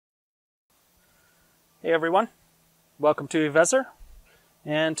Hey everyone, welcome to hypervisor,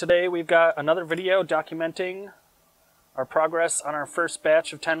 and today we've got another video documenting our progress on our first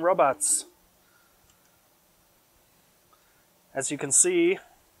batch of 10 robots. As you can see,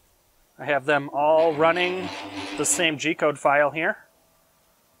 I have them all running the same G-code file here.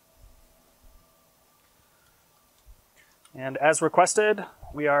 And as requested,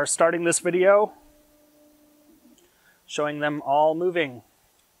 we are starting this video showing them all moving.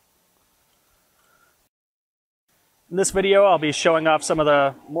 In this video, I'll be showing off some of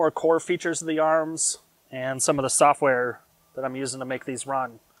the more core features of the arms and some of the software that I'm using to make these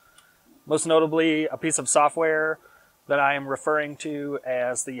run. Most notably, a piece of software that I am referring to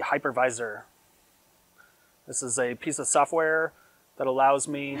as the hypervisor. This is a piece of software that allows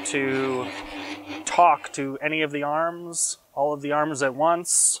me to talk to any of the arms, all of the arms at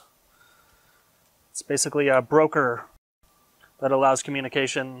once. It's basically a broker that allows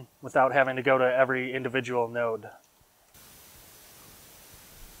communication without having to go to every individual node.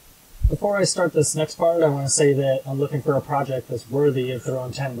 Before I start this next part, I want to say that I'm looking for a project that's worthy of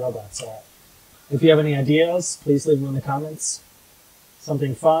throwing 10 robots at. If you have any ideas, please leave them in the comments.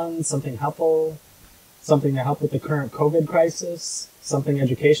 Something fun, something helpful, something to help with the current COVID crisis, something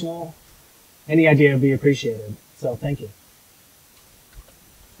educational. Any idea would be appreciated, so thank you.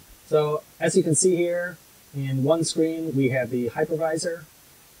 So as you can see here, in one screen we have the hypervisor,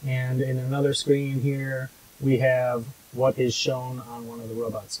 and in another screen here we have what is shown on one of the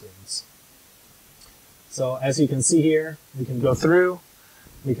robot screens. So as you can see here, we can go through,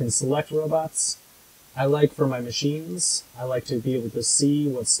 we can select robots. I like for my machines, I like to be able to see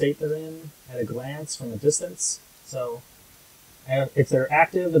what state they're in at a glance from a distance. So if they're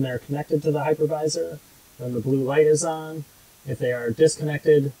active and they're connected to the hypervisor, then the blue light is on. If they are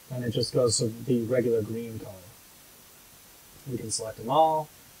disconnected, then it just goes to the regular green color. We can select them all,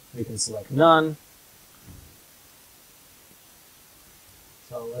 we can select none.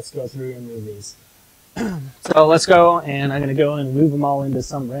 So let's go through and move these. So let's go, and I'm going to go and move them all into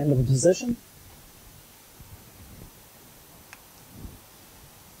some random position.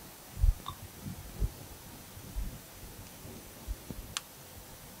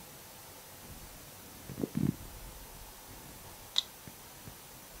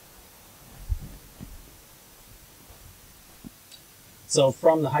 So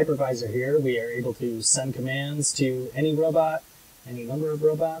from the hypervisor here, we are able to send commands to any robot, any number of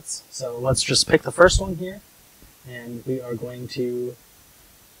robots. So let's just pick the first one here, and we are going to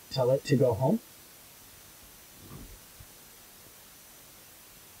tell it to go home.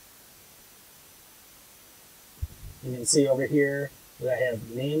 You can see over here that I have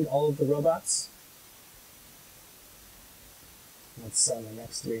named all of the robots. Let's send the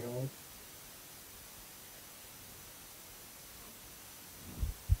next three home.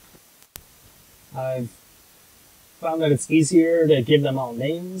 I've found that it's easier to give them all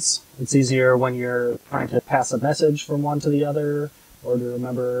names. It's easier when you're trying to pass a message from one to the other, or to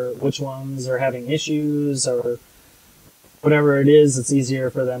remember which ones are having issues, or whatever it is. It's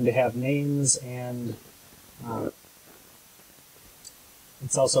easier for them to have names, and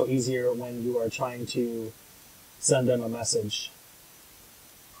it's also easier when you are trying to send them a message.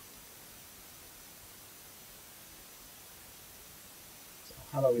 So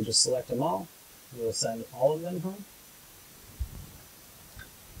how about we just select them all? We'll send all of them home.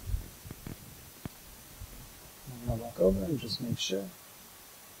 I'll walk over and just make sure.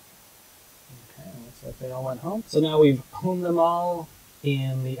 Okay, looks like they all went home. So now we've homed them all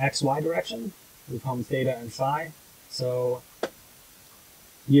in the XY direction. We've homed theta and phi. So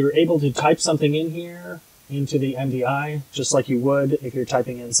you're able to type something in here into the MDI, just like you would if you're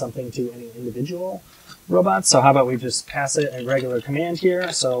typing in something to any individual robot. So how about we just pass it a regular command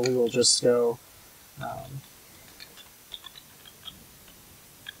here. So we will just go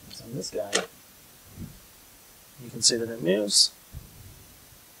send this guy. You can see that it moves.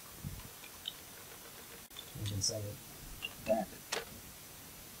 You can send it back.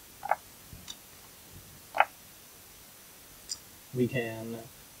 We can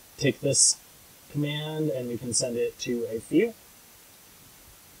take this command and we can send it to a view.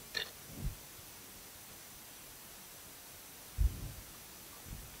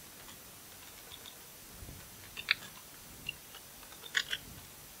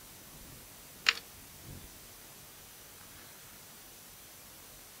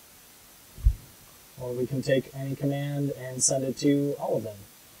 Or we can take any command and send it to all of them.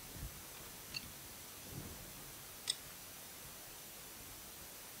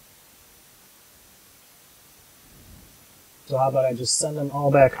 So how about I just send them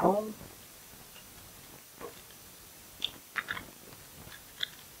all back home?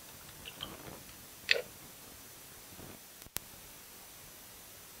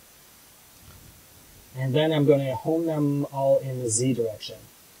 And then I'm going to home them all in the Z direction.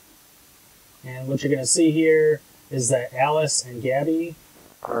 And what you're going to see here is that Alice and Gabby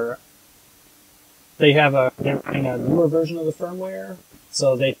they're running a newer version of the firmware,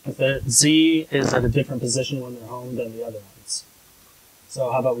 so the Z is at a different position when they're home than the other ones. So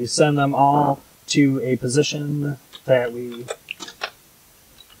how about we send them all to a position that we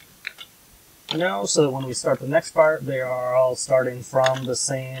know, so that when we start the next part, they are all starting from the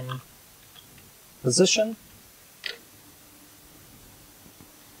same position.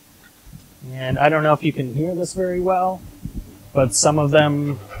 And I don't know if you can hear this very well, but some of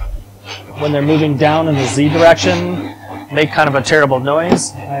them, when they're moving down in the Z direction, make kind of a terrible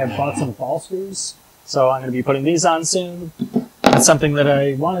noise. I have bought some ball screws, so I'm going to be putting these on soon. It's something that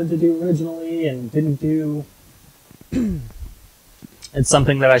I wanted to do originally and didn't do. It's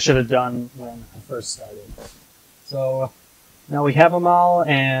something that I should have done when I first started. So now we have them all,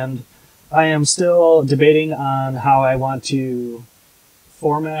 and I am still debating on how I want to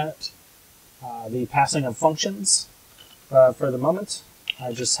format the passing of functions. For the moment,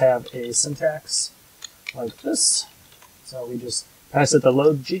 I just have a syntax like this. So we just pass it the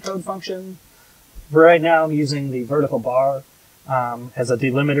load G-code function. For right now, I'm using the vertical bar as a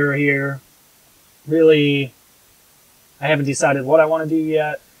delimiter here. Really, I haven't decided what I want to do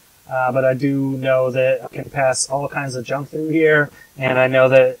yet, but I do know that I can pass all kinds of junk through here, and I know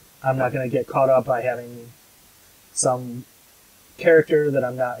that I'm not going to get caught up by having some character that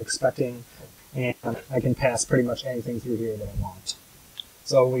I'm not expecting, and I can pass pretty much anything through here that I want.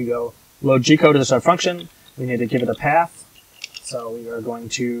 So we go load G-code as our function. We need to give it a path. So we are going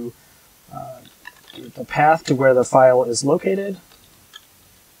to give the path to where the file is located.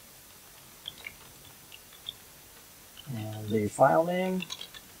 And the file name.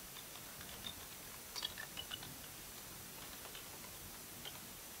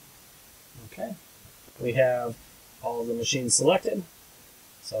 Okay. We have all of the machines selected.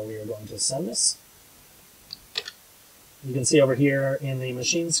 So we are going to send this. You can see over here in the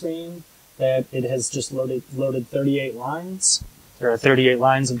machine screen that it has just loaded 38 lines. There are 38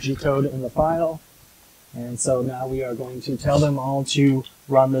 lines of G-code in the file. And so now we are going to tell them all to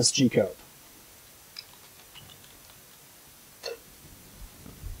run this G-code.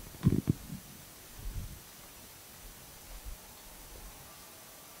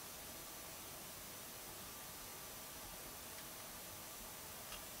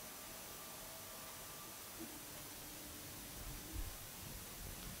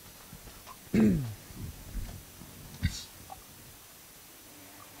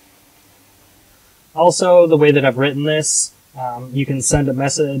 Also, the way that I've written this, you can send a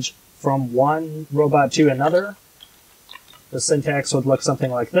message from one robot to another. The syntax would look something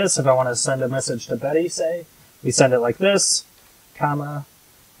like this. If I want to send a message to Betty, say, we send it like this, comma.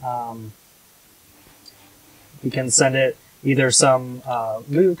 We can send it either some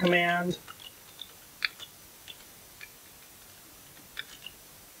move command,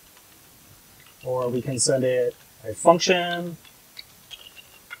 or we can send it a function,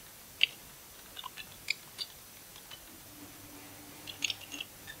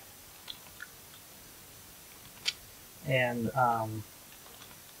 and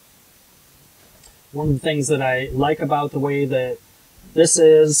one of the things that I like about the way that this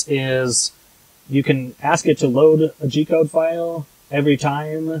is you can ask it to load a G-code file every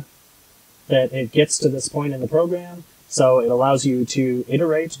time that it gets to this point in the program. So it allows you to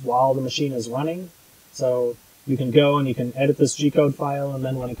iterate while the machine is running. So you can go and you can edit this G-code file, and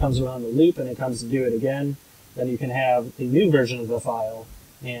then when it comes around the loop and it comes to do it again, then you can have the new version of the file,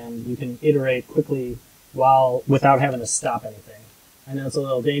 and you can iterate quickly without having to stop anything. I know it's a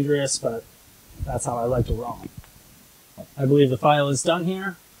little dangerous, but that's how I like to roll. I believe the file is done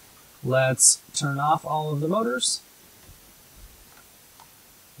here. Let's turn off all of the motors.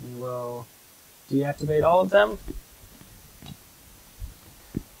 We will deactivate all of them.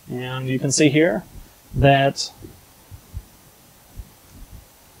 And you can see here that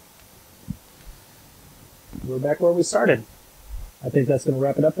we're back where we started. I think that's going to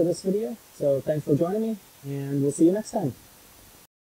wrap it up for this video. So thanks for joining me, and we'll see you next time.